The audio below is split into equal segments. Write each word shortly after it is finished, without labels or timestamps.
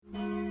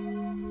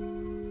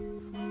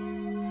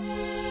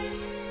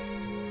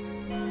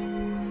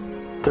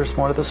there's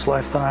more to this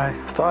life than I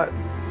thought,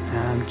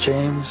 and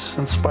James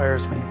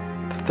inspires me.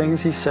 The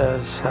things he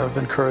says have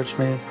encouraged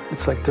me.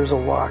 It's like there's a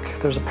walk,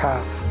 there's a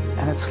path,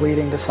 and it's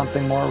leading to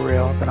something more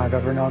real than I've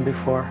ever known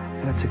before,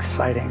 and it's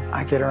exciting.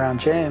 I get around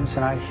James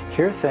and I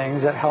hear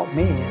things that help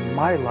me in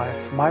my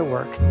life, my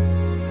work.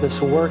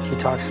 This work he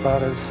talks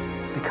about has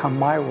become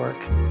my work.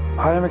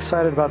 I am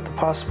excited about the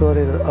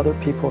possibility that other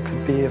people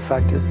could be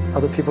affected,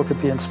 other people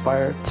could be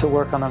inspired to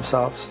work on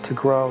themselves, to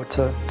grow,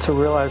 to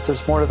realize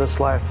there's more to this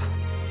life.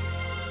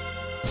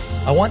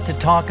 I want to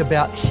talk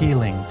about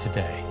healing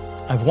today.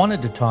 I've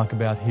wanted to talk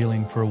about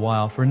healing for a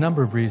while for a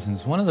number of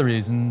reasons. One of the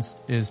reasons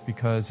is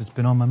because it's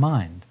been on my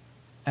mind.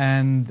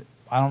 And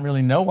I don't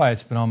really know why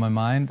it's been on my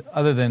mind,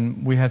 other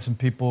than we had some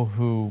people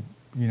who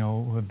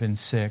have been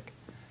sick.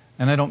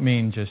 And I don't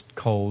mean just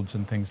colds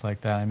and things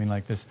like that. I mean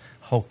like this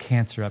whole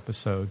cancer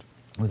episode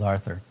with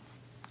Arthur.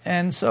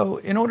 And so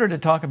in order to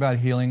talk about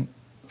healing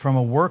from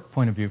a work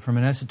point of view, from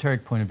an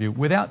esoteric point of view,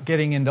 without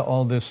getting into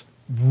all this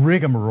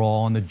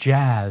rigmarole and the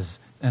jazz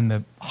and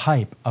the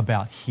hype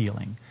about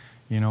healing,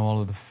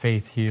 all of the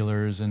faith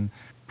healers and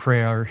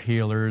prayer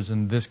healers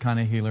and this kind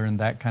of healer and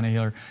that kind of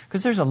healer,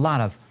 because there's a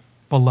lot of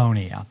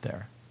baloney out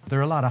there. There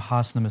are a lot of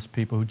Hasnamis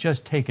people who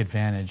just take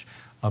advantage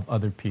of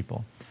other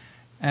people.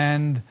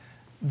 And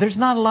there's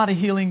not a lot of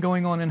healing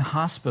going on in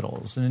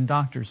hospitals and in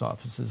doctors'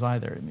 offices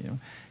either.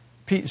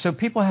 So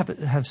people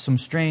have some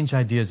strange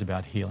ideas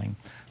about healing.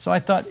 So I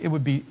thought it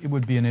would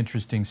be an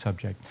interesting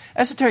subject.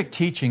 Esoteric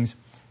teachings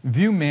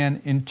view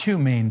man in two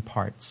main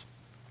parts,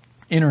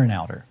 inner and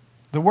outer.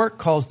 The work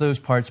calls those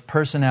parts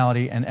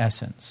personality and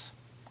essence,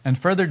 and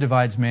further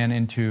divides man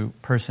into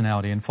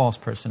personality and false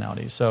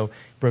personality. So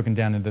broken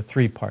down into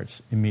three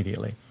parts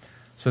immediately.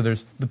 So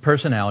there's the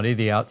personality,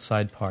 the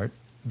outside part.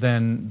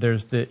 Then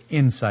there's the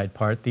inside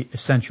part, the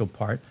essential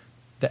part,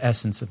 the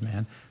essence of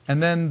man.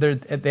 And then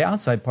the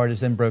outside part is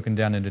then broken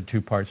down into two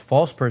parts,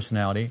 false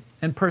personality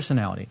and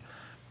personality.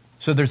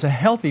 So there's a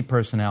healthy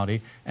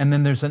personality, and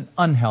then there's an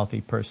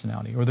unhealthy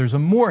personality, or there's a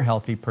more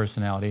healthy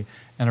personality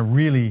and a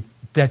really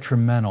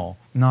detrimental,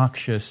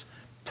 noxious,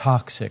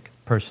 toxic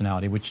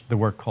personality, which the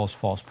work calls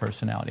false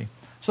personality.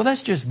 So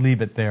let's just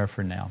leave it there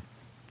for now.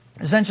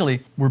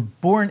 Essentially, we're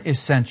born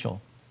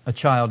essential. A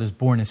child is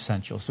born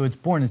essential. So it's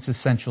born its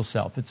essential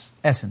self, its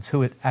essence,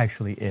 who it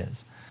actually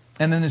is.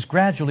 And then is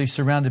gradually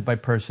surrounded by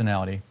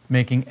personality,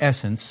 making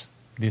essence,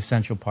 the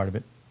essential part of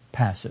it,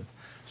 passive.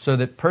 So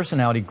that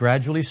personality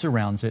gradually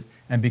surrounds it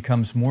and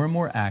becomes more and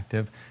more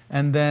active.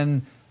 And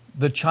then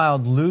the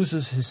child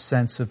loses his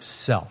sense of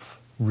self,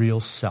 real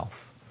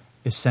self,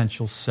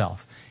 essential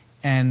self.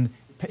 And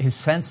his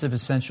sense of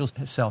essential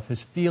self,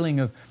 his feeling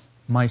of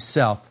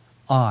myself,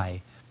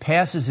 I,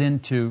 passes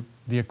into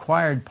the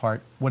acquired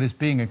part, what is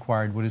being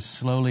acquired, what is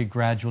slowly,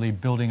 gradually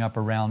building up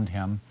around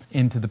him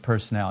into the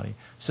personality.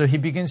 So he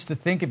begins to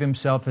think of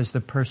himself as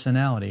the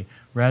personality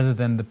rather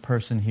than the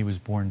person he was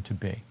born to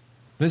be.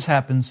 This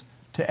happens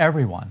to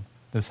everyone.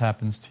 This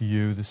happens to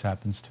you. This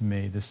happens to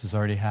me. This has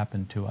already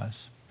happened to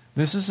us.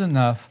 This is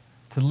enough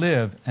to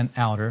live an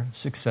outer,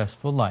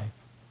 successful life.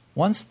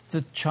 Once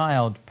the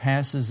child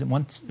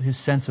once his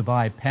sense of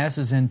I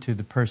passes into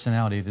the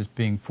personality that's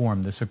being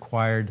formed, this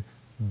acquired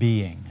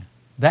being,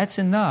 that's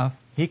enough.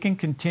 He can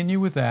continue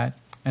with that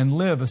and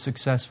live a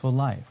successful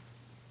life.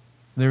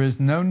 There is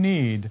no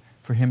need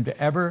for him to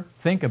ever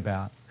think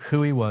about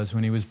who he was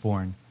when he was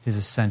born, his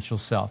essential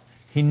self.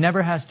 He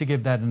never has to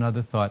give that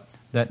another thought.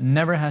 That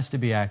never has to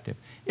be active.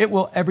 It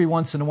will, every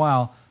once in a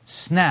while,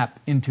 snap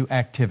into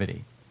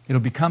activity. It'll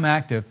become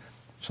active.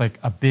 It's like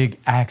a big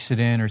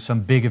accident or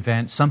some big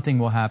event. Something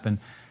will happen.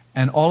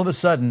 And all of a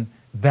sudden,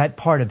 that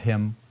part of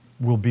him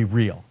will be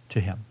real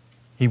to him.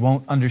 He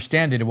won't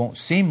understand it. It won't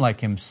seem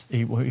like him.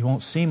 He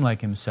won't seem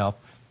like himself,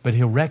 but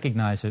he'll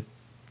recognize it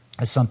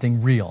as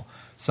something real,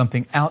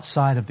 something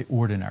outside of the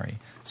ordinary,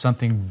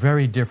 something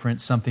very different,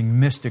 something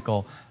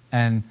mystical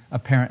and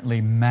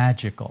apparently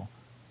magical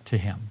to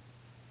him.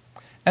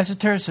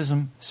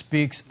 Esotericism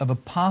speaks of a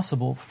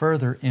possible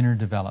further inner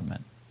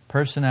development.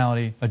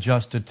 Personality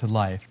adjusted to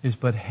life is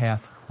but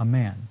half a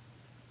man.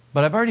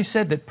 But I've already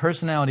said that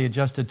personality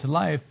adjusted to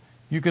life,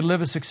 you could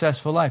live a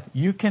successful life.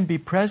 You can be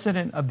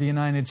President of the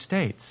United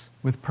States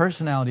with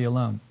personality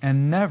alone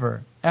and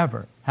never,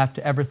 ever have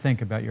to ever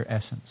think about your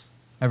essence,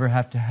 ever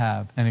have to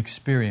have an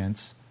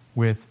experience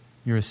with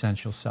your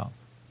essential self.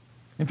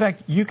 In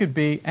fact, you could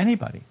be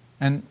anybody.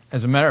 And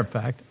as a matter of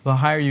fact, the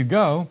higher you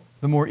go,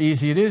 the more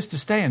easy it is to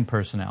stay in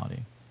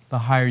personality. The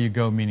higher you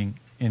go, meaning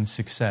in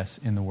success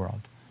in the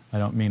world. I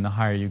don't mean the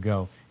higher you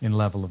go in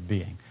level of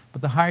being.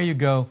 But the higher you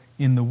go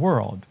in the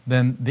world,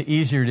 then the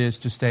easier it is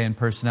to stay in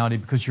personality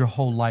because your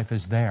whole life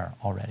is there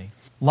already.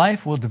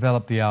 Life will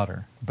develop the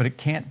outer, but it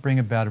can't bring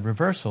about a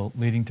reversal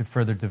leading to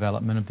further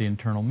development of the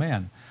internal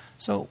man.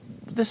 So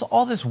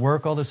all this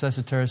work, all this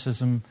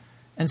esotericism,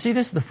 and see,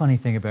 this is the funny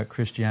thing about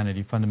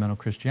Christianity, fundamental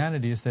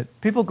Christianity, is that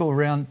people go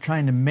around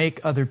trying to make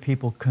other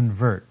people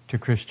convert to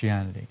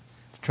Christianity,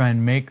 to try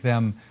and make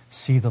them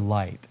see the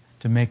light,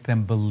 to make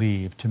them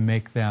believe, to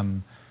make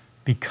them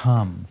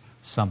become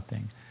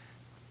something.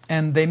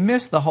 And they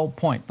miss the whole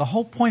point. The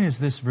whole point is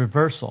this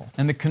reversal.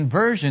 And the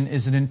conversion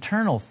is an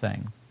internal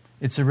thing.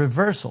 It's a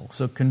reversal.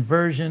 So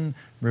conversion,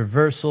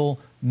 reversal,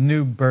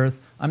 new birth.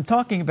 I'm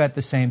talking about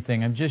the same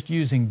thing. I'm just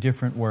using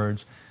different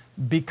words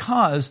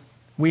because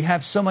we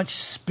have so much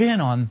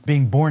spin on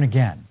being born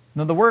again.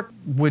 Now, the work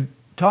would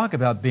talk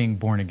about being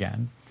born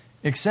again,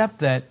 except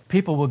that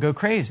people will go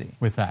crazy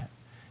with that.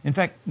 In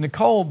fact,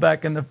 Nicole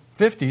back in the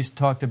 50s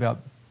talked about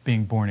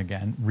being born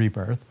again,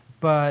 rebirth,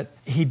 but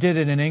he did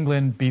it in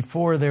England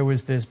before there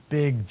was this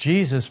big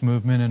Jesus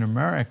movement in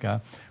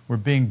America where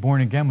being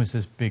born again was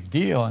this big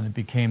deal, and it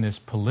became this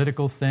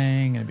political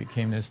thing, and it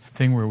became this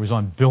thing where it was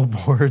on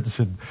billboards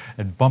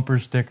and bumper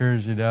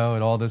stickers, and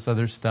all this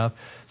other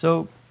stuff.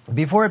 So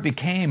before it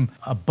became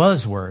a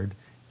buzzword,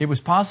 it was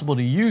possible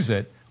to use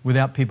it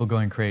without people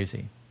going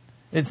crazy.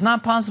 It's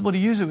not possible to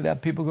use it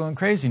without people going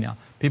crazy now.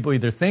 People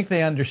either think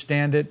they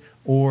understand it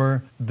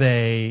or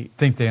they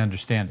think they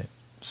understand it.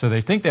 So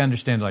they think they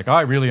understand it like, oh,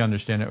 I really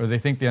understand it, or they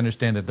think they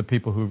understand it, the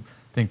people who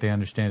think they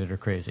understand it are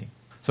crazy.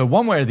 So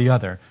one way or the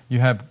other, you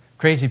have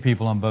crazy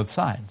people on both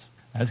sides.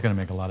 That's going to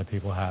make a lot of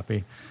people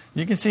happy.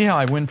 You can see how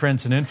I win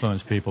friends and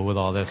influence people with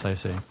all this, I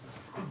see.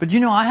 But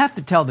I have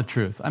to tell the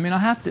truth. I mean, I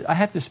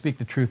have to speak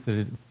the truth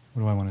that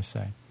what do I want to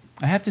say?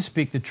 I have to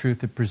speak the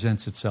truth that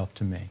presents itself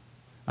to me.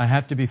 I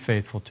have to be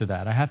faithful to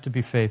that. I have to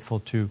be faithful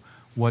to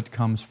what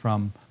comes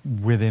from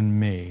within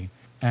me.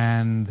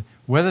 And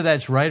whether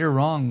that's right or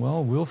wrong,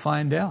 well, we'll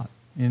find out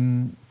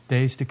in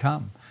days to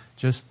come.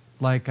 Just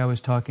like I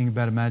was talking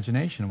about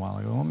imagination a while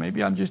ago. Well,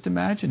 maybe I'm just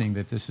imagining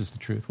that this is the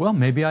truth. Well,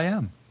 maybe I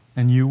am.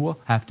 And you will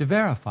have to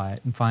verify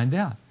it and find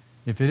out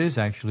if it is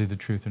actually the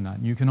truth or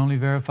not. You can only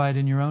verify it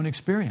in your own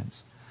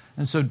experience.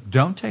 And so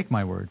don't take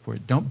my word for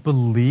it. Don't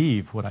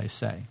believe what I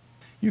say.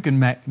 You can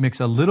mix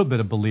a little bit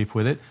of belief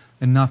with it,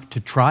 enough to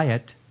try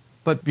it.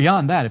 But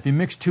beyond that, if you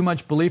mix too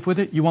much belief with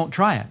it, you won't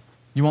try it.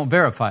 You won't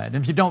verify it. And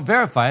if you don't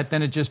verify it,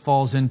 then it just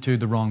falls into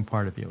the wrong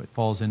part of you. It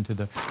falls into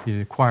the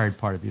acquired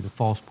part of you, the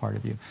false part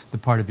of you, the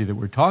part of you that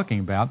we're talking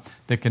about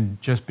that can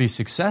just be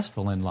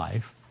successful in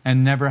life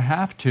and never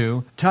have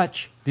to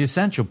touch the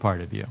essential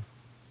part of you.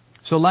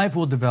 So life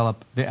will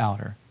develop the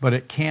outer, but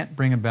it can't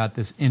bring about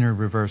this inner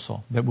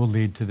reversal that will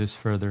lead to this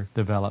further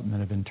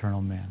development of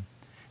internal man.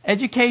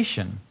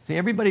 Education. See,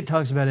 everybody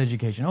talks about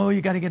education. Oh,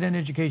 you got to get an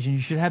education. You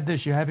should have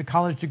this. You have a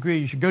college degree.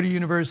 You should go to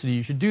university.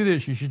 You should do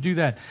this. You should do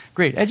that.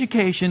 Great.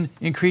 Education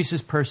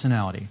increases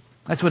personality.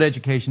 That's what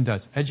education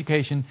does.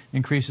 Education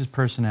increases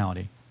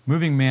personality,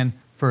 moving man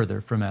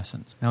further from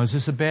essence. Now, is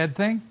this a bad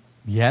thing?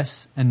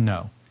 Yes and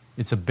no.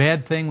 It's a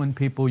bad thing when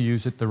people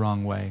use it the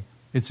wrong way.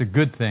 It's a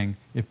good thing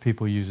if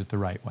people use it the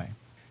right way.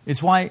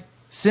 It's why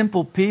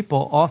simple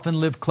people often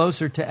live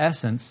closer to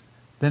essence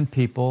than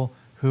people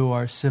who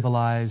are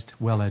civilized,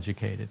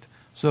 well-educated.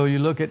 So you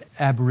look at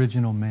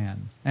Aboriginal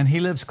man, and he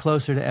lives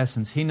closer to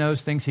essence. He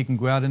knows things. He can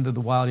go out into the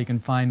wild. He can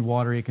find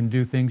water. He can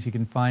do things. He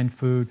can find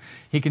food.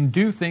 He can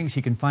do things.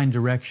 He can find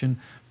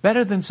direction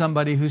better than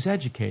somebody who's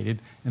educated,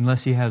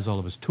 unless he has all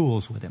of his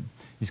tools with him.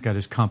 He's got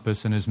his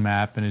compass and his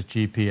map and his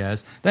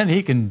GPS. Then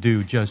he can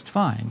do just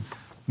fine,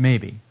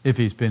 maybe. If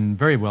he's been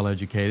very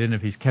well-educated and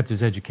if he's kept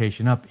his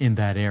education up in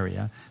that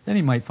area, then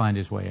he might find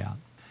his way out.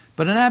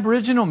 But an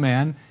Aboriginal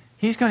man,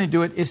 he's going to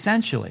do it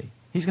essentially.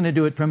 He's going to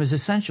do it from his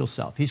essential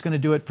self. He's going to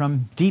do it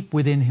from deep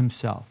within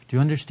himself. Do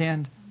you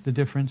understand the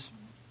difference?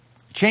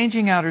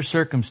 Changing outer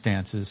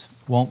circumstances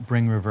won't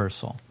bring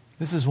reversal.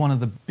 This is one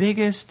of the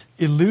biggest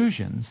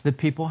illusions that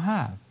people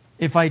have.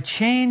 If I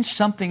change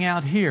something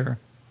out here,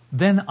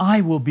 then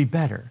I will be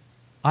better.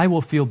 I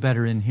will feel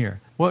better in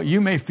here. Well, you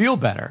may feel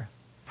better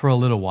for a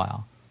little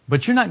while,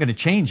 but you're not going to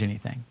change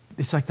anything.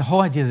 It's like the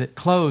whole idea that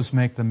clothes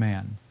make the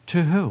man.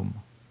 To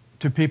whom?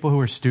 To people who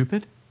are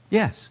stupid?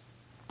 Yes.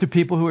 To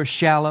people who are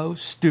shallow,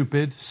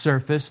 stupid,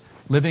 surface,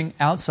 living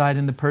outside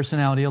in the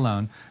personality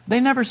alone. They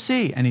never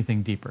see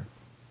anything deeper.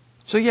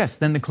 So yes,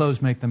 then the clothes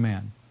make the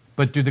man.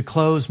 But do the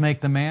clothes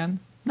make the man?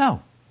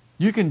 No.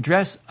 You can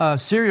dress a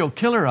serial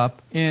killer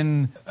up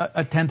in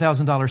a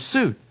 $10,000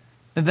 suit.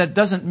 And that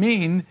doesn't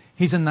mean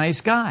he's a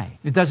nice guy.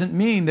 It doesn't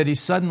mean that he's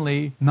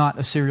suddenly not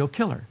a serial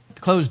killer.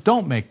 Clothes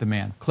don't make the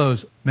man.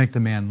 Clothes make the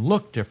man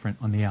look different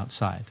on the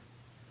outside.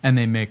 And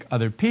they make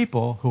other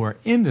people who are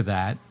into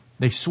that,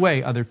 they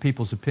sway other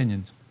people's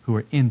opinions who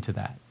are into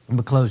that.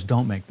 But clothes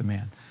don't make the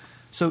man.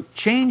 So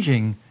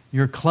changing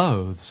your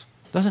clothes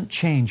doesn't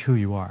change who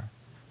you are.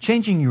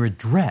 Changing your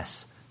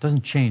address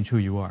doesn't change who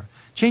you are.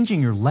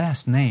 Changing your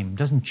last name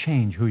doesn't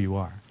change who you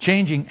are.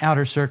 Changing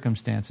outer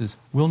circumstances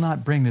will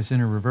not bring this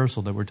inner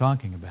reversal that we're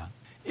talking about.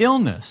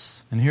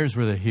 Illness, and here's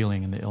where the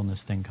healing and the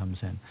illness thing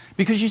comes in.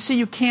 Because you see,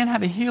 you can't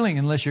have a healing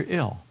unless you're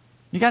ill.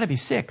 You got to be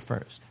sick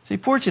first. See,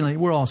 fortunately,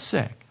 we're all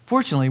sick.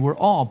 Fortunately, we're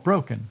all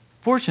broken.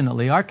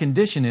 Fortunately, our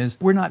condition is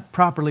we're not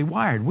properly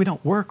wired. We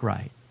don't work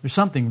right. There's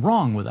something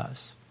wrong with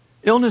us.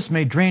 Illness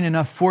may drain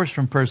enough force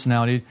from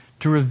personality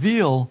to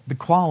reveal the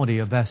quality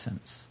of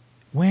essence.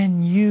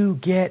 When you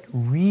get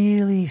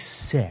really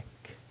sick,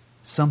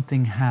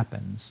 something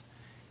happens.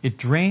 It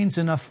drains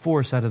enough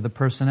force out of the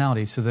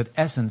personality so that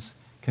essence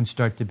can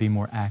start to be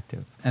more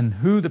active. And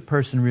who the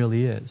person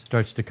really is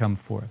starts to come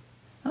forth.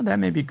 Now, that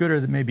may be good or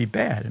that may be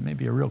bad. It may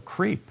be a real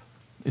creep.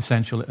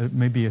 It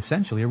may be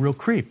essentially a real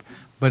creep.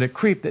 But a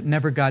creep that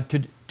never got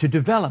to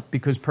develop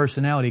because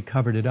personality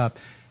covered it up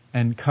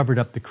and covered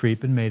up the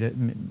creep and made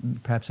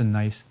it perhaps a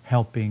nice,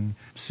 helping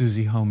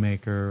Susie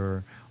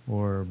Homemaker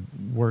or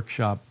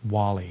workshop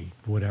Wally,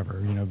 whatever,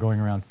 going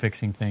around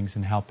fixing things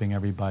and helping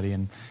everybody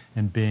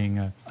and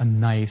being a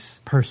nice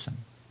person.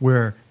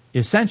 Where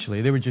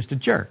essentially they were just a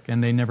jerk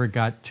and they never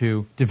got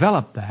to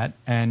develop that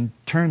and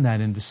turn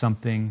that into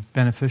something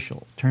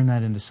beneficial, transform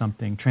that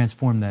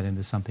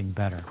into something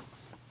better.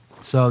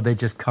 So they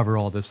just cover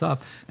all this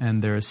up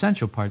and their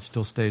essential part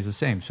still stays the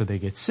same. So they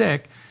get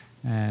sick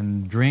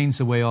and drains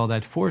away all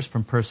that force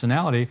from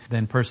personality,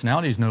 then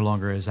personality is no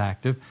longer as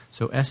active,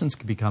 so essence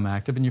can become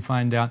active, and you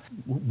find out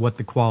what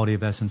the quality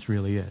of essence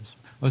really is.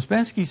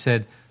 Ouspensky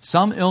said,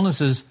 some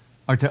illnesses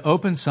are to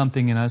open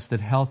something in us that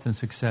health and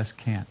success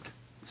can't.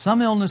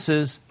 Some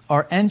illnesses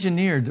are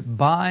engineered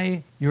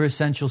by your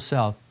essential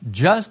self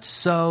just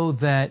so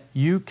that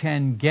you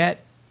can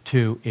get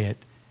to it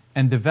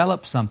and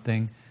develop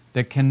something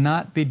that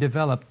cannot be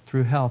developed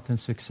through health and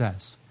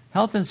success.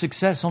 Health and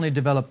success only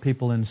develop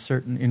people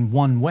in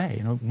one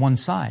way, one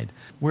side,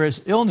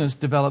 whereas illness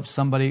develops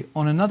somebody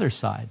on another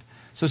side.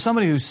 So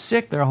somebody who's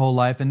sick their whole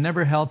life and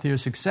never healthy or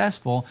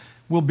successful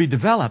will be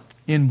developed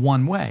in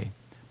one way.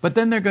 But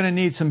then they're going to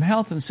need some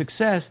health and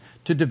success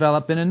to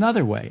develop in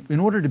another way. In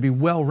order to be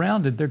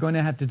well-rounded, they're going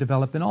to have to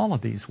develop in all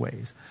of these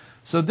ways.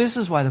 So this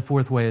is why the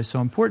fourth way is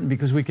so important,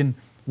 because we can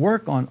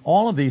work on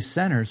all of these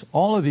centers,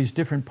 all of these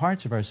different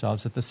parts of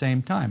ourselves at the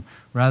same time,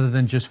 rather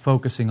than just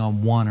focusing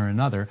on one or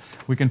another.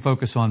 We can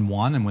focus on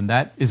one, and when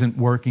that isn't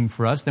working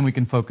for us, then we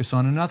can focus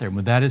on another. And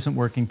when that isn't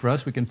working for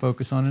us, we can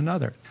focus on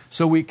another.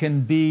 So we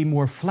can be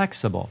more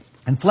flexible.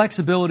 And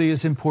flexibility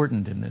is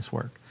important in this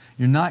work.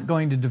 You're not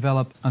going to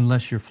develop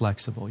unless you're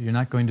flexible. You're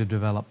not going to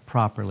develop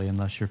properly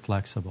unless you're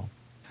flexible.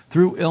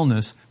 Through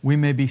illness, we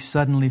may be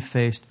suddenly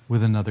faced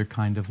with another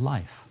kind of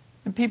life.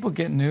 And people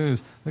get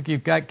news. Look,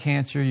 you've got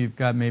cancer, you've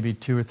got maybe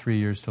 2 or 3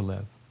 years to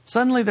live.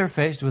 Suddenly they're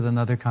faced with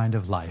another kind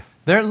of life.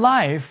 Their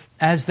life,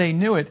 as they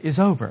knew it, is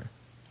over.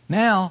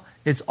 Now,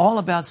 it's all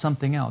about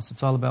something else.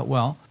 It's all about,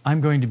 well, I'm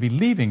going to be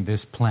leaving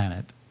this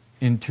planet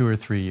in 2 or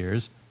 3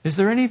 years. Is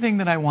there anything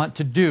that I want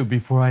to do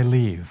before I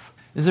leave?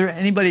 Is there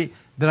anybody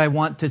that I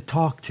want to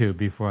talk to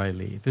before I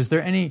leave? Is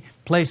there any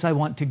place I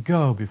want to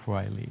go before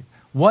I leave?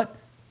 What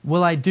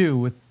will I do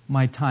with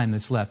my time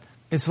that's left?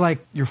 It's like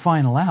your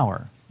final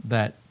hour.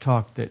 That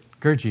talk that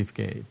Gurdjieff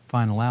gave,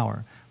 Final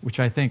Hour, which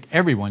I think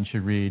everyone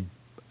should read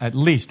at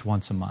least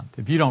once a month.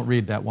 If you don't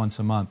read that once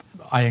a month,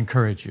 I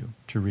encourage you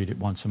to read it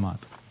once a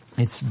month.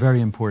 It's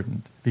very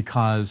important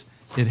because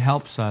it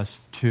helps us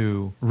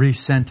to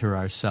recenter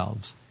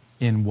ourselves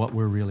in what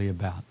we're really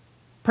about.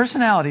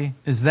 Personality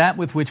is that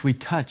with which we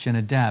touch and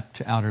adapt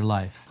to outer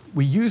life.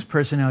 We use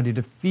personality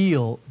to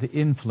feel the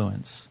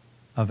influence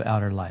of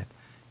outer life,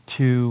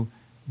 to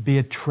be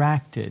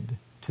attracted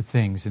to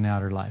things in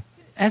outer life.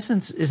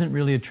 Essence isn't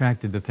really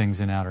attracted to things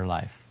in outer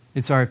life.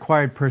 It's our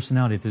acquired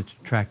personality that's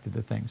attracted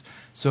to things.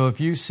 So if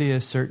you see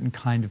a certain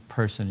kind of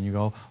person and you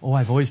go, oh,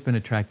 I've always been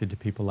attracted to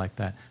people like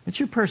that, it's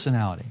your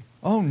personality.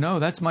 Oh, no,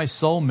 that's my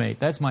soulmate.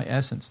 That's my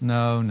essence.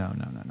 No.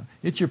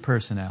 It's your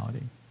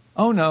personality.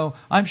 Oh, no,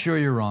 I'm sure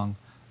you're wrong.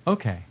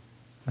 Okay,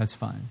 that's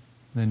fine.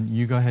 Then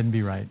you go ahead and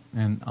be right,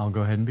 and I'll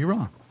go ahead and be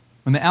wrong.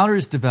 When the outer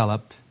is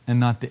developed and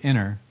not the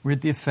inner, we're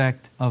at the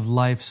effect of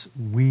life's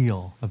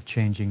wheel of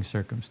changing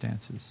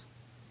circumstances.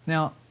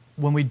 Now,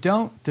 when we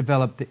don't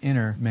develop the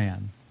inner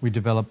man, we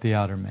develop the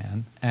outer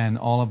man, and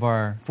all of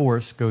our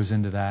force goes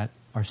into that,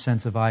 our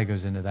sense of I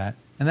goes into that,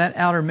 and that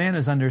outer man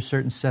is under a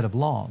certain set of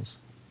laws.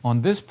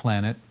 On this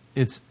planet,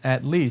 it's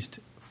at least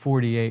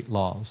 48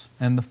 laws,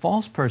 and the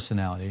false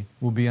personality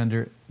will be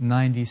under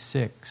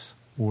 96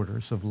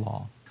 orders of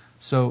law.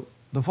 So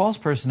the false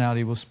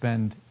personality will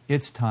spend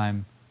its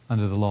time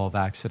under the law of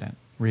accident,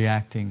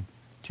 reacting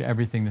to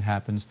everything that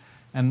happens,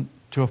 and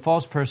to a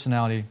false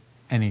personality,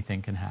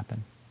 anything can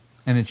happen.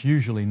 And it's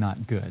usually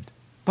not good.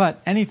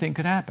 But anything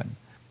could happen.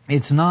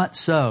 It's not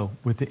so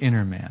with the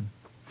inner man.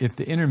 If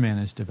the inner man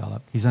is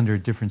developed, he's under a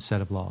different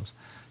set of laws.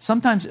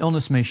 Sometimes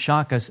illness may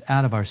shock us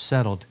out of our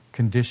settled,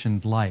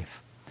 conditioned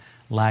life,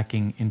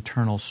 lacking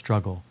internal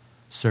struggle,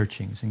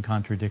 searchings, and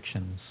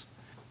contradictions.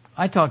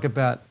 I talk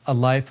about a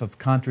life of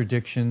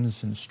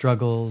contradictions and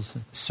struggles,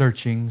 and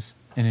searchings,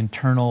 and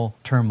internal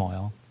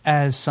turmoil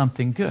as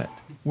something good.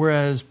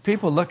 Whereas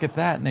people look at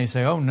that and they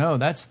say, oh no,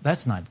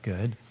 that's not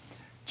good.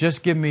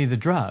 Just give me the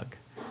drug.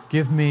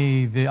 Give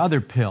me the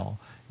other pill.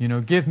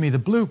 Give me the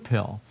blue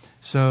pill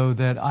so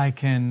that I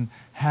can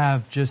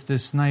have just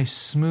this nice,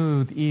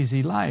 smooth,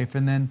 easy life.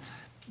 And then,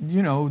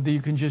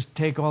 you can just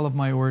take all of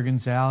my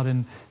organs out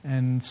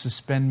and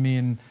suspend me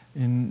in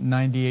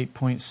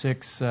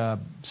 98.6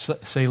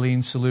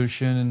 saline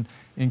solution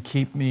and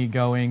keep me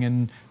going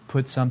and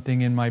put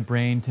something in my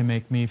brain to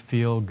make me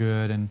feel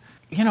good. And,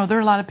 there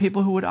are a lot of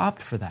people who would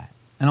opt for that.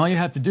 And all you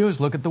have to do is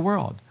look at the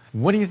world.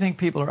 What do you think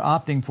people are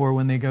opting for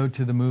when they go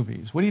to the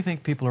movies? What do you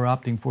think people are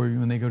opting for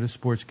when they go to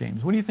sports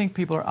games? What do you think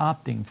people are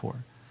opting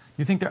for?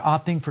 You think they're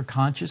opting for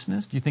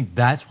consciousness? Do you think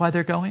that's why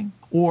they're going?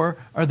 Or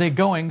are they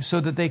going so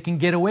that they can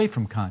get away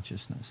from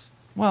consciousness?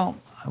 Well,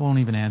 I won't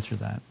even answer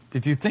that.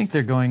 If you think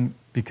they're going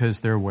because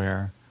they're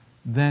aware,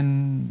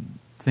 then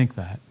think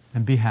that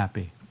and be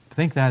happy.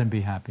 Think that and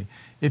be happy.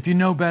 If you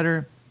know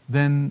better,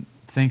 then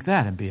think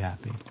that and be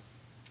happy.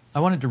 I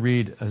wanted to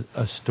read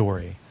a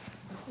story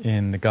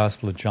in the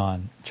Gospel of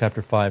John,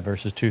 chapter 5,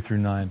 verses 2 through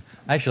 9.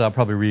 Actually, I'll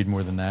probably read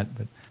more than that,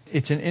 but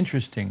it's an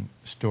interesting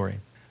story.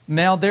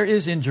 Now there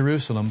is in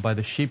Jerusalem by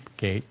the sheep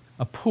gate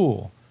a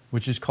pool,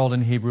 which is called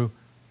in Hebrew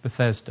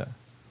Bethesda,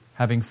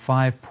 having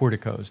 5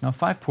 porticos. Now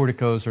 5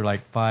 porticos are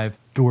like 5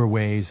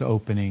 doorways,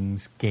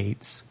 openings,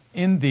 gates.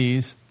 In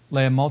these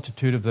lay a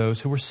multitude of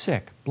those who were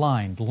sick,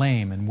 blind,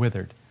 lame, and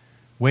withered,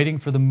 waiting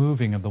for the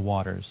moving of the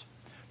waters.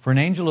 For an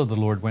angel of the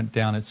Lord went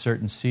down at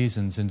certain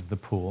seasons into the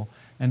pool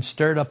and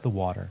stirred up the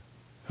water.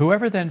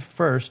 Whoever then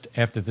first,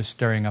 after the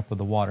stirring up of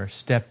the water,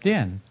 stepped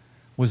in,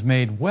 was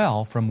made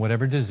well from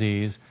whatever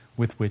disease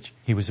with which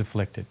he was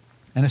afflicted.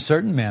 And a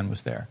certain man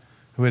was there,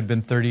 who had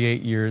been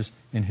 38 years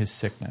in his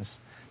sickness.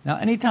 Now,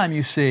 anytime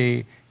you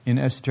see in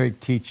esoteric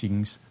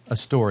teachings a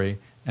story,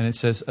 and it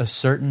says a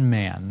certain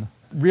man,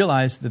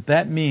 realize that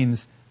that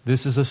means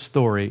this is a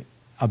story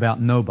about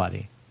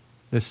nobody.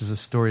 This is a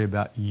story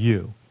about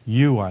you.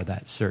 You are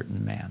that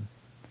certain man.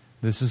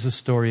 This is a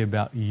story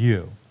about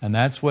you. And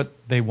that's what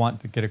they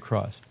want to get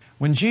across.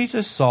 When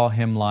Jesus saw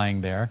him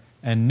lying there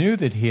and knew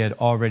that he had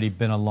already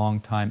been a long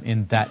time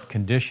in that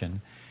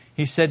condition,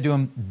 he said to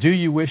him, "Do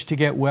you wish to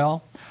get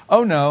well?"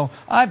 "Oh no,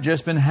 I've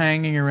just been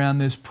hanging around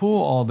this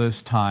pool all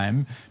this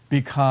time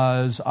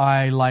because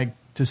I like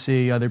to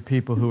see other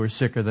people who are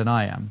sicker than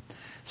I am."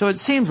 So it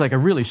seems like a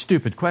really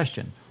stupid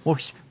question. Well,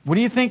 what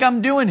do you think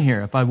I'm doing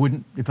here if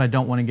I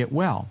don't want to get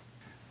well?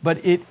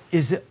 But it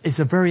is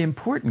a very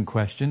important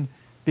question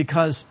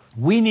because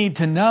we need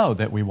to know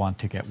that we want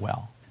to get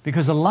well.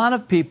 Because a lot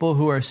of people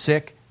who are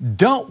sick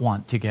don't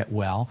want to get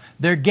well.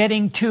 They're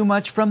getting too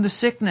much from the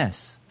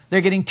sickness. They're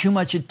getting too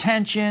much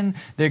attention.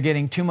 They're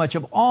getting too much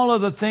of all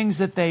of the things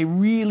that they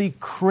really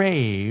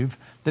crave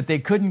that they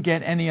couldn't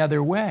get any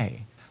other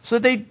way. So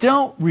they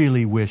don't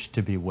really wish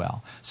to be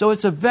well. So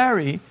it's a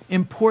very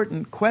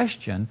important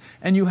question,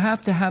 and you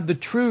have to have the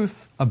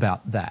truth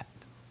about that.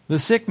 The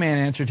sick man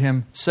answered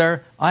him,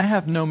 "Sir, I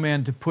have no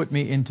man to put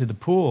me into the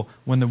pool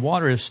when the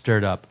water is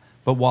stirred up,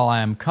 but while I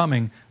am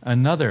coming,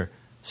 another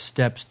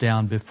steps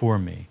down before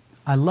me."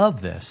 I love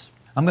this.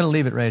 I'm going to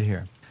leave it right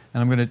here,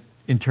 and I'm going to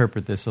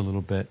interpret this a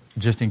little bit,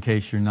 just in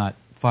case you're not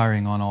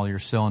firing on all your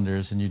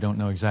cylinders and you don't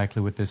know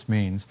exactly what this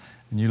means,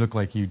 and you look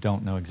like you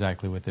don't know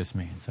exactly what this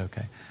means.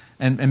 Okay,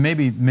 and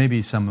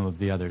maybe some of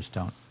the others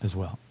don't as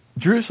well.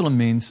 Jerusalem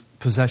means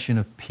possession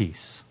of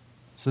peace.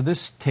 So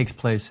this takes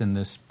place in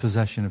this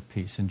possession of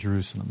peace in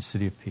Jerusalem, the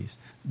city of peace.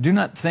 Do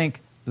not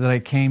think that I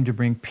came to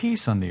bring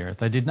peace on the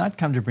earth. I did not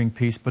come to bring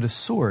peace, but a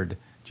sword,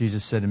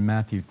 Jesus said in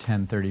Matthew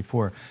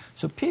 10:34.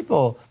 So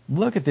people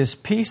look at this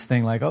peace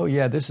thing like, oh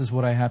yeah, this is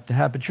what I have to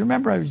have. But you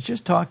remember I was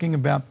just talking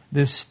about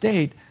this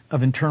state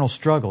of internal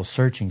struggle,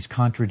 searchings,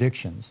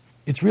 contradictions.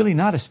 It's really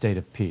not a state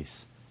of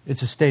peace.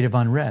 It's a state of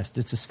unrest.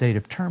 It's a state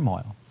of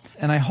turmoil.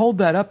 And I hold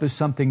that up as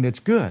something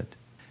that's good,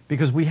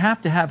 because we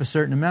have to have a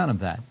certain amount of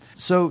that.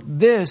 So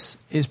this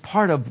is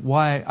part of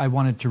why I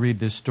wanted to read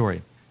this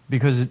story,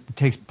 because it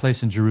takes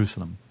place in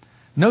Jerusalem.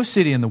 No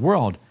city in the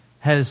world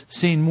has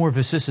seen more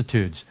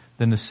vicissitudes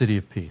than the city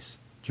of peace,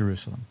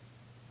 Jerusalem.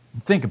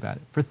 Think about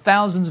it. For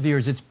thousands of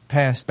years, it's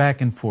passed back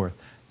and forth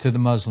to the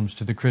Muslims,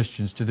 to the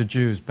Christians, to the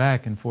Jews,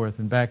 back and forth,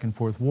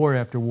 war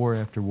after war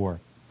after war.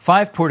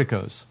 5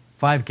 porticos,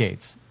 5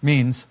 gates,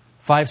 means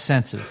 5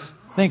 senses.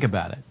 Think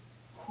about it.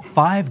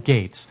 5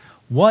 gates.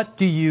 What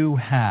do you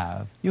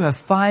have? You have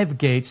 5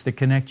 gates that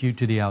connect you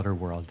to the outer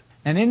world.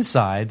 And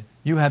inside,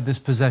 you have this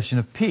possession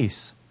of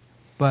peace.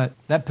 But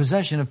that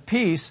possession of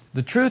peace,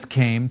 the truth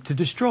came to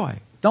destroy.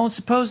 Don't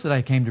suppose that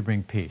I came to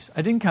bring peace.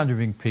 I didn't come to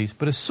bring peace,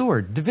 but a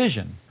sword,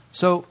 division.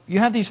 So you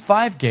have these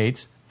 5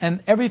 gates,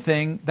 and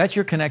everything, that's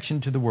your connection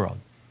to the world.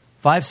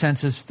 5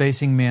 senses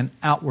facing man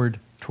outward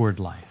toward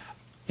life.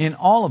 In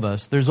all of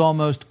us, there's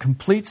almost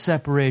complete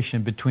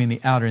separation between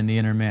the outer and the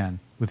inner man,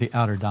 with the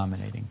outer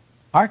dominating.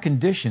 Our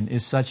condition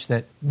is such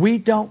that we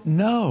don't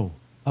know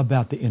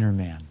about the inner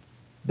man.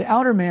 The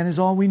outer man is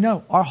all we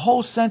know. Our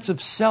whole sense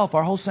of self,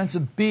 our whole sense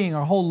of being,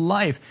 our whole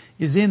life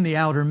is in the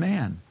outer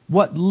man.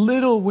 What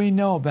little we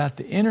know about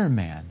the inner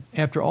man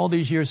after all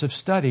these years of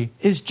study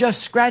is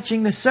just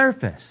scratching the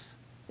surface,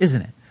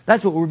 isn't it?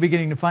 That's what we're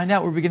beginning to find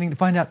out. We're beginning to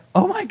find out,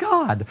 oh my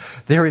God,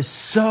 there is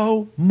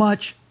so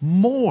much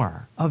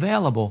more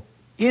available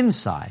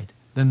inside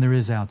than there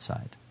is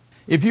outside.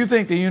 If you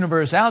think the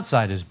universe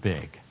outside is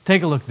big,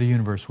 take a look at the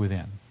universe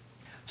within.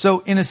 So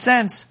in a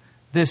sense,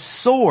 this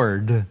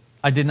sword,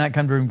 I did not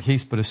come to bring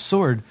peace, but a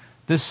sword,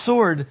 this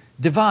sword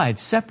divides,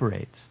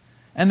 separates.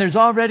 And there's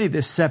already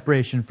this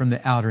separation from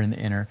the outer and the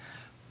inner.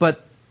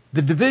 But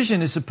the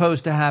division is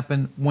supposed to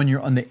happen when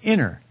you're on the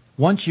inner.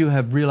 Once you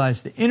have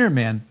realized the inner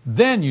man,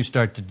 then you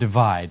start to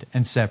divide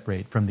and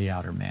separate from the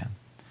outer man.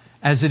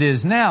 As it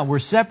is now, we're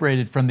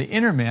separated from the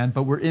inner man,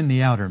 but we're in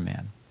the outer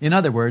man. In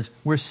other words,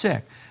 we're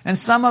sick. And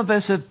some of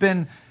us have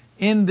been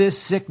in this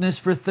sickness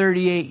for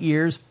 38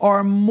 years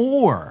or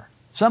more.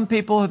 Some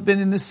people have been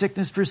in this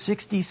sickness for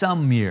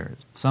 60-some years.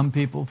 Some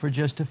people for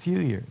just a few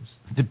years,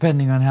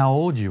 depending on how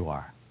old you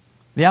are.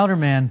 The outer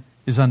man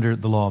is under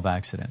the law of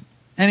accident.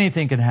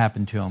 Anything can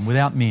happen to him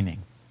without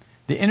meaning.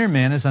 The inner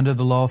man is under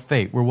the law of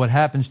fate, where what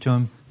happens to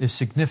him is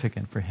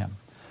significant for him.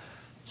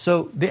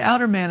 So the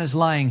outer man is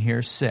lying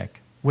here sick,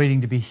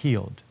 waiting to be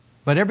healed.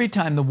 But every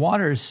time the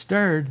water is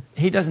stirred,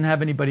 he doesn't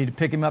have anybody to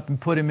pick him up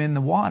and put him in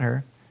the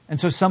water. And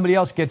so somebody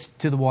else gets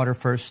to the water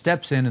first,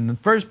 steps in, and the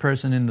first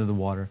person into the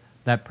water,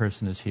 that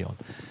person is healed.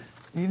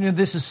 You know,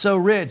 this is so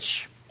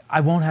rich, I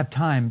won't have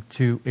time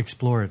to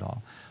explore it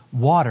all.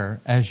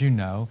 Water, as you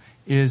know,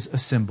 is a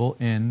symbol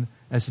in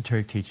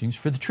esoteric teachings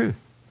for the truth.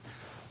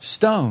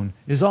 Stone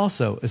is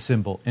also a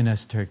symbol in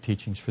esoteric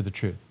teachings for the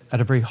truth,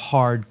 at a very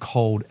hard,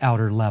 cold,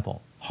 outer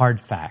level, hard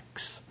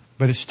facts.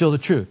 But it's still the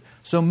truth.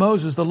 So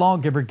Moses, the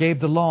lawgiver, gave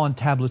the law on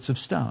tablets of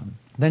stone.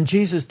 Then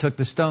Jesus took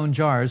the stone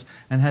jars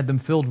and had them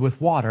filled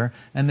with water,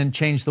 and then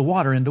changed the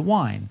water into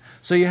wine.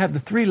 So you have the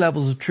three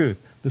levels of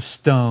truth. The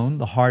stone,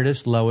 the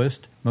hardest,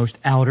 lowest, most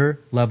outer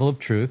level of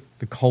truth,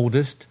 the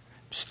coldest,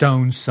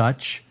 stone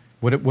such.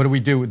 What do we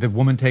do with the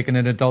woman taken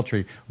in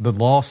adultery? The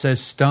law says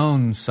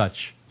stone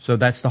such. So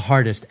that's the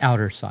hardest,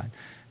 outer side.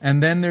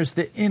 And then there's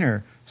the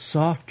inner,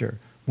 softer,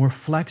 more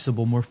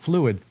flexible, more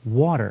fluid,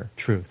 water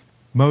truth.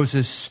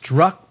 Moses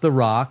struck the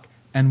rock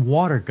and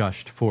water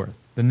gushed forth,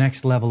 the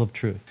next level of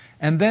truth.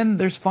 And then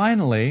there's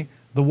finally,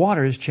 the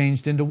water is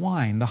changed into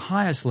wine, the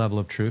highest level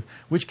of truth,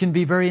 which can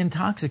be very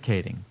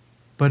intoxicating.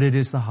 But it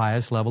is the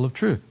highest level of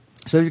truth.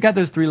 So you've got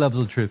those three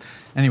levels of truth.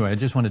 Anyway, I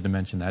just wanted to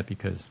mention that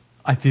because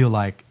I feel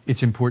like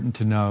it's important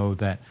to know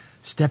that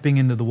stepping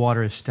into the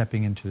water is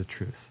stepping into the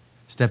truth,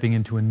 stepping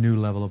into a new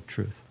level of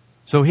truth.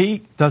 So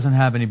he doesn't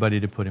have anybody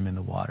to put him in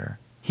the water.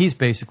 He's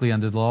basically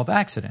under the law of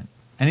accident.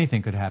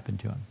 Anything could happen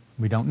to him.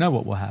 We don't know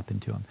what will happen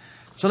to him.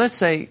 So let's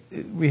say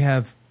we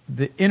have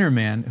the inner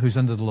man who's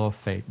under the law of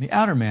fate, the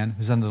outer man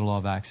who's under the law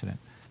of accident.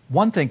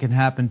 One thing can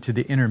happen to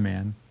the inner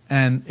man,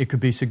 and it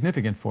could be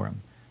significant for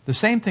him. The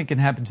same thing can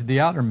happen to the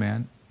outer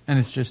man, and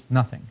it's just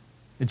nothing.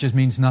 It just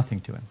means nothing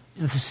to him.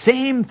 The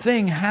same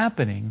thing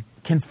happening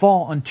can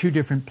fall on two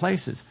different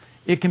places.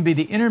 It can be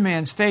the inner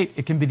man's fate.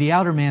 It can be the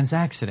outer man's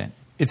accident.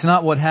 It's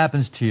not what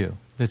happens to you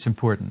that's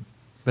important,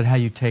 but how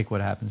you take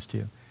what happens to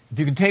you. If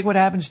you can take what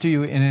happens to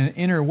you in an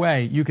inner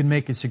way, you can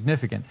make it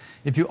significant.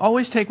 If you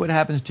always take what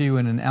happens to you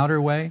in an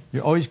outer way,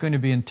 you're always going to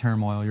be in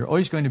turmoil. You're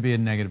always going to be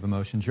in negative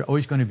emotions. You're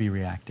always going to be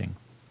reacting.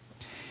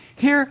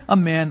 Here, a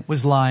man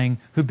was lying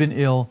who'd been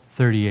ill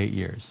 38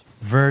 years.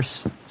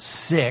 Verse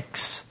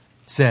 6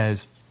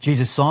 says,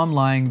 Jesus saw him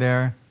lying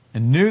there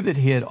and knew that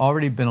he had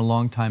already been a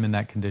long time in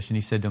that condition.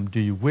 He said to him, "Do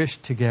you wish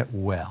to get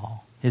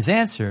well?" His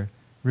answer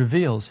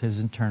reveals his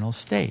internal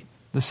state.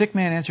 The sick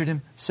man answered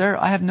him, "Sir,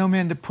 I have no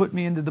man to put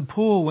me into the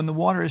pool when the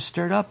water is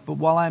stirred up, but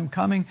while I am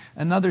coming,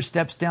 another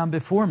steps down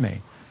before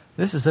me."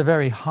 This is a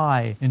very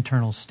high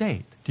internal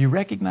state. Do you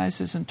recognize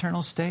this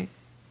internal state?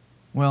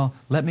 Well,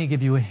 let me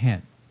give you a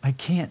hint. I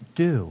can't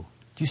do.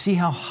 Do you see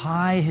how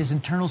high his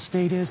internal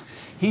state is?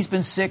 He's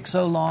been sick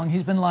so long.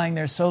 He's been lying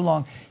there so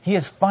long. He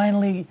is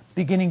finally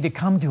beginning to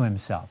come to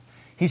himself.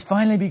 He's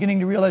finally beginning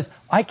to realize,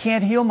 I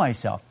can't heal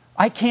myself.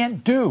 I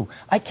can't do.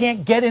 I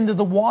can't get into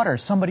the water.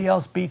 Somebody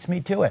else beats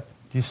me to it.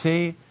 Do you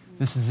see?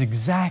 This is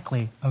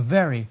exactly a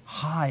very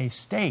high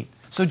state.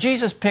 So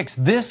Jesus picks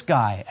this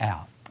guy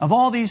out. Of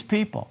all these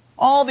people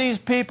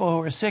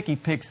who are sick, he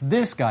picks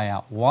this guy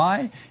out.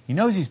 Why? He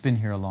knows he's been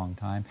here a long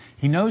time.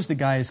 He knows the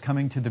guy is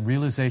coming to the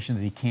realization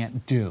that he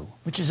can't do,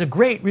 which is a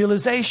great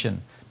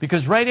realization,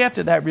 because right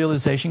after that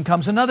realization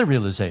comes another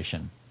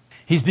realization.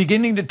 He's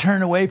beginning to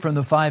turn away from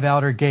the 5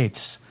 outer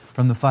gates,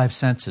 from the 5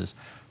 senses,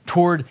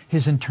 toward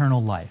his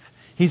internal life.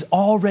 He's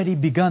already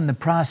begun the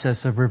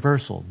process of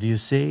reversal. Do you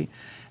see?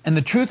 And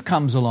the truth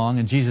comes along,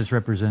 and Jesus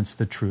represents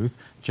the truth,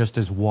 just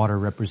as water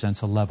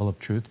represents a level of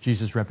truth.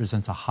 Jesus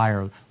represents a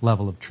higher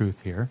level of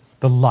truth here,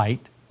 the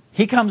light.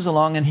 He comes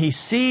along and he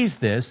sees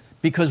this,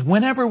 because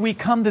whenever we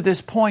come to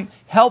this point,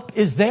 help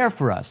is there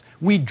for us.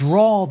 We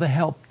draw the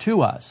help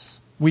to us.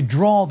 We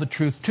draw the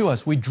truth to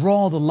us. We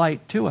draw the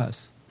light to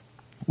us.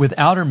 With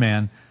outer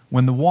man,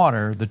 when the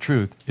water, the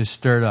truth, is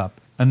stirred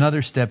up,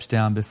 another steps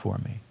down before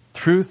me.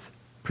 Truth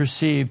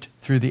perceived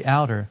through the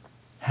outer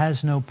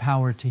has no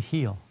power to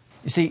heal.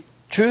 You see,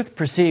 truth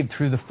perceived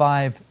through the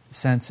 5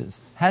 senses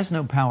has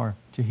no power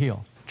to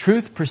heal.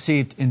 Truth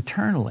perceived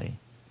internally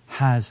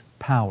has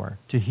power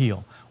to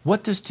heal.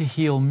 What does to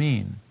heal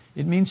mean?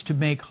 It means to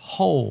make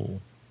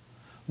whole.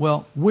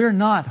 Well, we're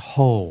not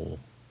whole.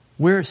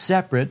 We're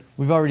separate.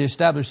 We've already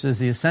established there's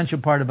the essential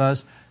part of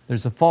us,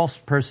 there's a false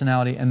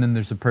personality, and then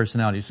there's a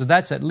personality. So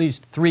that's at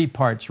least 3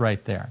 parts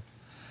right there.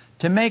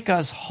 To make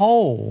us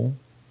whole,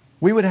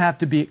 we would have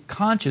to be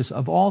conscious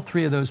of all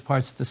 3 of those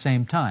parts at the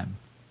same time.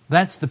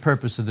 That's the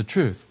purpose of the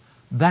truth.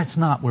 That's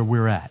not where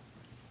we're at.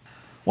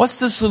 What's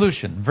the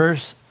solution?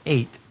 Verse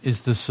 8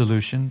 is the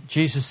solution.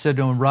 Jesus said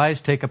to him,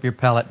 "Rise, take up your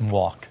pallet and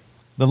walk."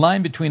 The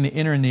line between the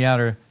inner and the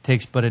outer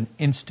takes but an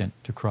instant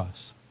to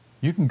cross.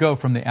 You can go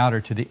from the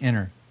outer to the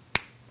inner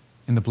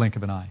in the blink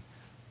of an eye.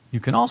 You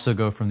can also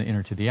go from the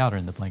inner to the outer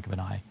in the blink of an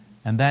eye.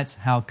 And that's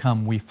how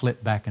come we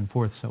flit back and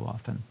forth so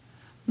often.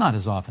 Not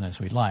as often as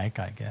we'd like,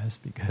 I guess,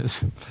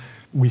 because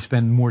we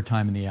spend more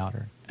time in the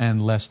outer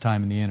and less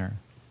time in the inner.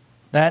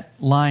 That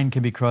line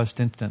can be crossed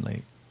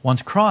instantly.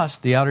 Once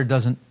crossed, the outer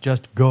doesn't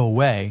just go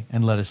away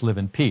and let us live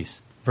in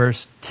peace.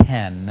 Verse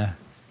 10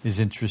 is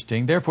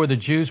interesting. Therefore the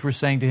Jews were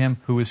saying to him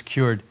who was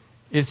cured,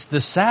 "It's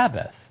the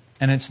Sabbath,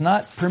 and it's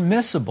not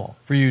permissible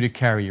for you to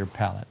carry your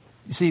pallet."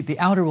 You see, the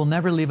outer will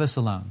never leave us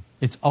alone.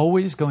 It's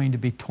always going to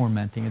be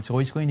tormenting. It's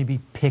always going to be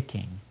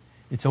picking.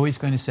 It's always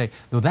going to say,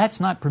 "No, that's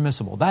not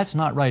permissible. That's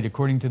not right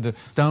according to the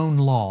stone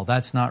law.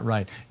 That's not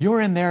right. You're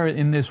in there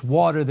in this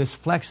water, this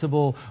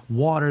flexible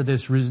water,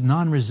 this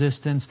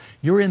non-resistance.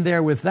 You're in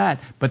there with that,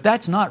 but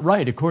that's not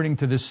right according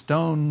to the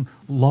stone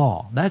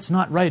law. That's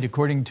not right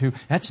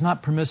that's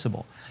not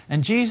permissible."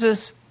 And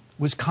Jesus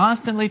was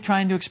constantly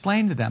trying to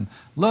explain to them,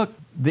 look,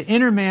 the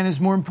inner man is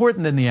more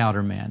important than the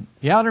outer man.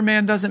 The outer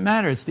man doesn't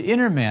matter. It's the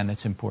inner man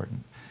that's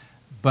important.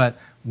 But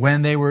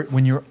when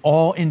you're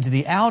all into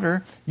the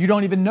outer, you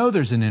don't even know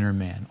there's an inner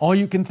man. All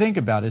you can think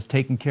about is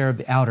taking care of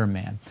the outer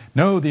man.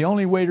 No, the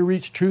only way to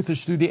reach truth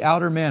is through the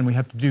outer man. We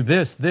have to do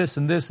this, this,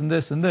 and this, and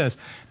this, and this.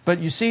 But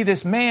you see,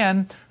 this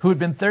man who had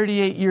been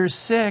 38 years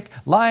sick,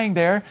 lying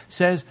there,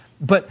 says,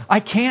 "But I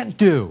can't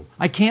do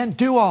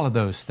all of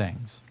those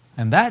things."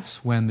 And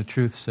that's when the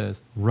truth says,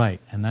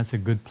 right, and that's a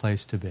good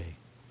place to be.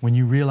 When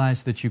you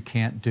realize that you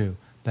can't do,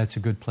 that's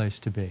a good place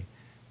to be,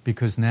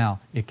 because now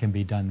it can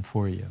be done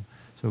for you.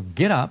 So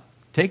get up,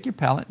 take your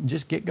pallet, and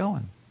just get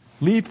going.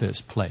 Leave this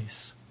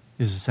place,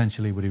 is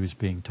essentially what he was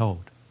being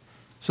told.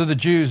 So the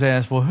Jews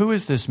asked, well, who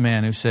is this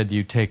man who said to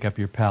you, take up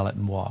your pallet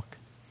and walk?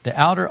 The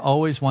outer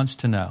always wants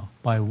to know,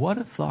 by what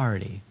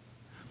authority?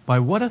 By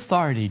what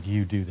authority do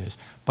you do this?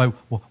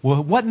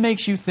 What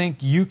makes you think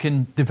you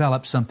can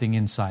develop something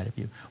inside of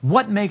you?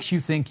 What makes you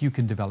think you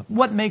can develop?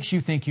 What makes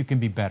you think you can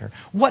be better?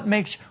 What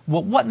makes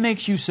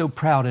you so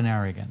proud and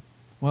arrogant?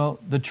 Well,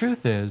 the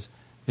truth is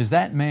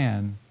that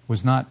man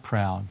was not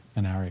proud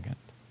and arrogant.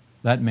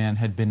 That man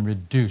had been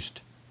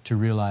reduced to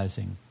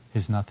realizing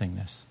his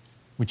nothingness,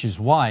 which is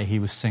why he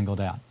was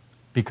singled out,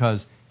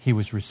 because he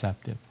was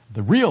receptive.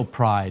 The real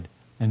pride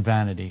and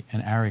vanity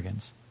and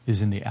arrogance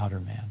is in the outer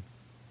man.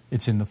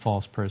 It's in the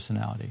false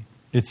personality.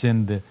 It's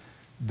in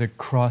the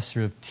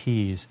crosser of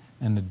T's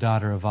and the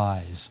dotter of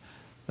I's,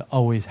 the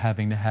always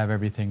having to have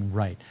everything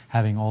right,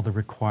 having all the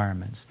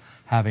requirements,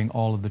 having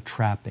all of the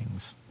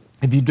trappings.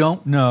 If you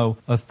don't know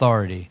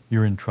authority,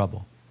 you're in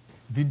trouble.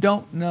 If you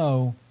don't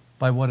know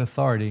by what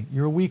authority,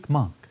 you're a weak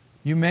monk.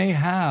 You may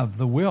have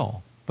the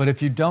will, but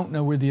if you don't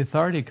know where the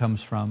authority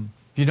comes from,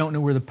 if you don't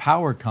know where the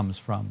power comes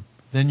from,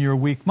 then you're a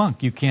weak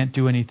monk. You can't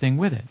do anything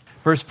with it.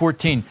 Verse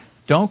 14,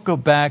 don't go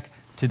back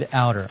to the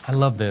outer. I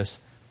love this.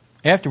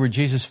 Afterward,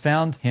 Jesus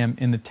found him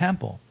in the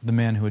temple, the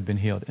man who had been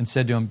healed, and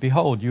said to him,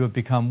 behold, you have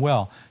become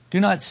well. Do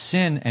not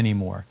sin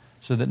anymore,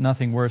 so that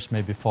nothing worse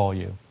may befall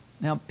you.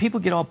 Now, people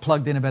get all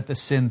plugged in about the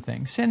sin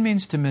thing. Sin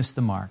means to miss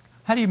the mark.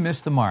 How do you miss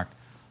the mark?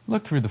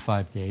 Look through the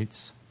 5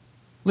 gates.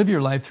 Live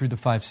your life through the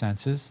 5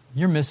 senses.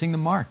 You're missing the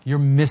mark. You're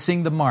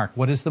missing the mark.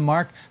 What is the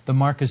mark? The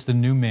mark is the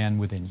new man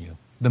within you.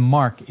 The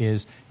mark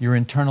is your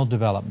internal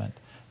development.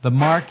 The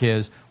mark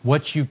is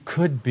what you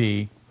could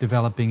be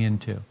developing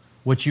into,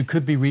 what you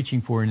could be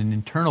reaching for in an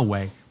internal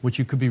way, what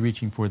you could be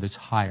reaching for that's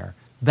higher.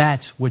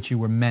 That's what you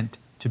were meant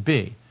to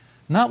be.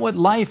 Not what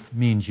life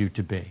means you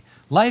to be.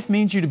 Life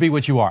means you to be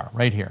what you are,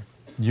 right here.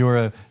 You're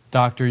a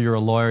doctor, you're a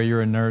lawyer,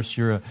 you're a nurse,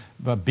 you're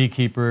a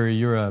beekeeper,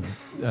 you're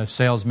a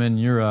salesman,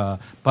 you're a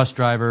bus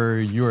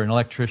driver, you're an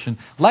electrician.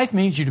 Life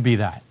means you to be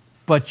that.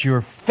 But your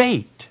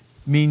fate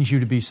means you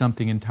to be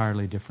something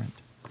entirely different.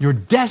 Your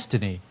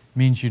destiny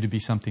means you to be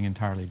something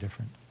entirely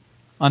different.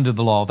 Under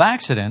the law of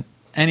accident,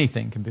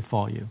 anything can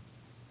befall you.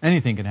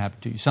 Anything can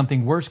happen to you.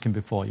 Something worse can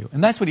befall you.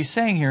 And that's what he's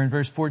saying here in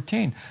verse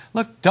 14.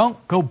 Look,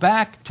 don't go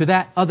back to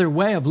that other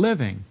way of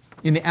living,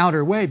 in the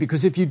outer way,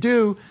 because if you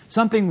do,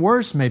 something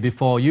worse may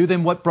befall you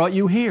than what brought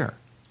you here.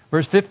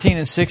 Verse 15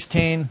 and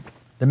 16,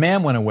 the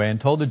man went away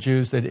and told the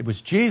Jews that it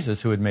was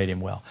Jesus who had made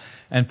him well.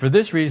 And for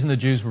this reason, the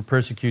Jews were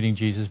persecuting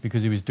Jesus,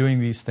 because he was doing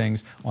these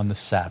things on the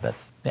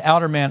Sabbath. The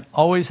outer man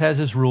always has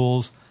his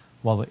rules,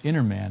 while the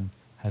inner man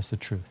has the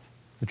truth.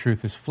 The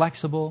truth is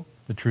flexible.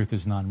 The truth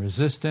is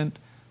non-resistant.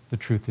 The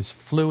truth is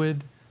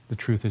fluid. The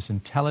truth is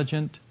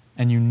intelligent.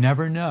 And you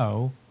never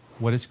know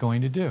what it's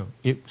going to do.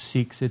 It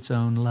seeks its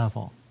own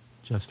level,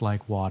 just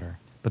like water.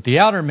 But the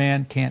outer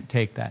man can't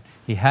take that.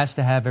 He has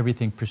to have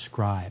everything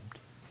prescribed.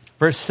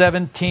 Verse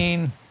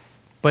 17,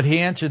 but he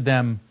answered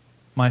them,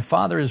 my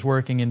Father is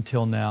working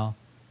until now,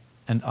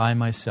 and I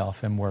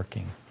myself am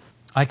working.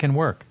 I can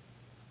work,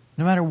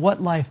 no matter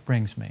what life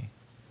brings me,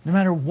 no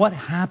matter what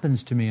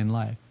happens to me in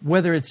life,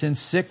 whether it's in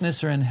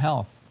sickness or in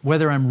health,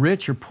 whether I'm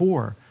rich or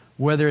poor,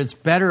 whether it's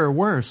better or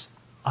worse,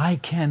 I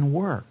can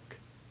work.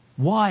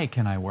 Why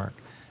can I work?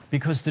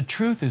 Because the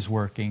truth is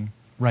working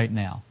right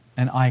now,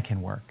 and I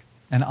can work,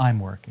 and I'm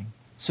working.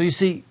 So you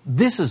see,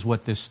 this is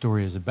what this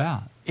story is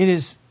about. It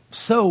is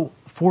so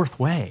fourth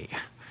way.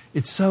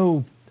 It's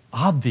so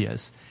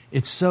obvious.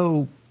 It's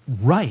so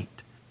right.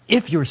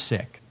 If you're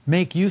sick,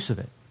 make use of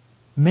it.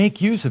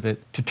 Make use of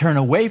it to turn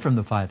away from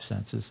the five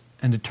senses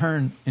and to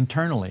turn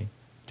internally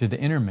to the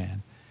inner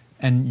man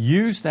and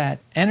use that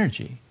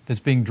energy that's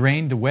being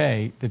drained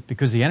away,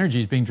 because the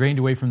energy is being drained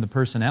away from the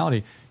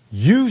personality,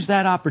 use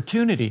that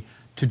opportunity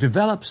to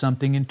develop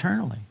something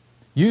internally.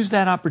 Use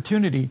that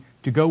opportunity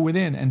to go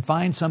within and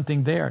find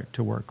something there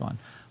to work on.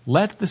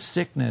 Let the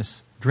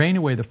sickness drain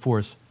away the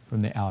force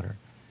from the outer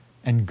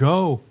and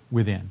go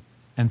within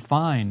and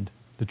find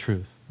the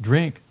truth.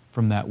 Drink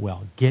from that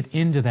well. Get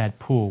into that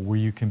pool where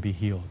you can be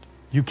healed.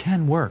 You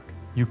can work.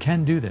 You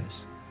can do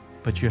this.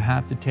 But you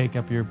have to take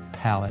up your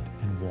pallet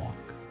and walk.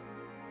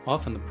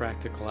 Often the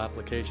practical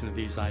application of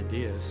these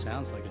ideas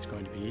sounds like it's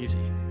going to be easy.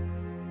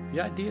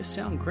 The ideas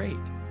sound great.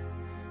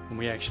 When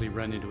we actually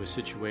run into a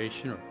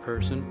situation or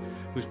person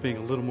who's being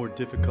a little more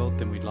difficult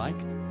than we'd like,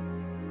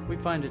 we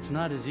find it's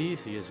not as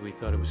easy as we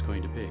thought it was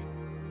going to be.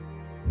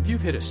 If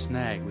you've hit a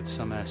snag with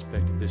some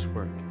aspect of this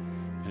work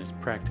and its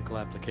practical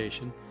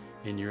application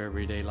in your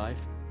everyday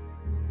life,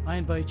 I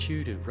invite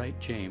you to write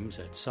James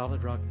at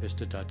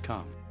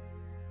solidrockvista.com.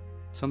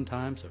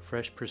 Sometimes a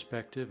fresh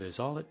perspective is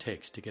all it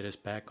takes to get us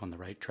back on the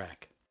right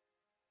track.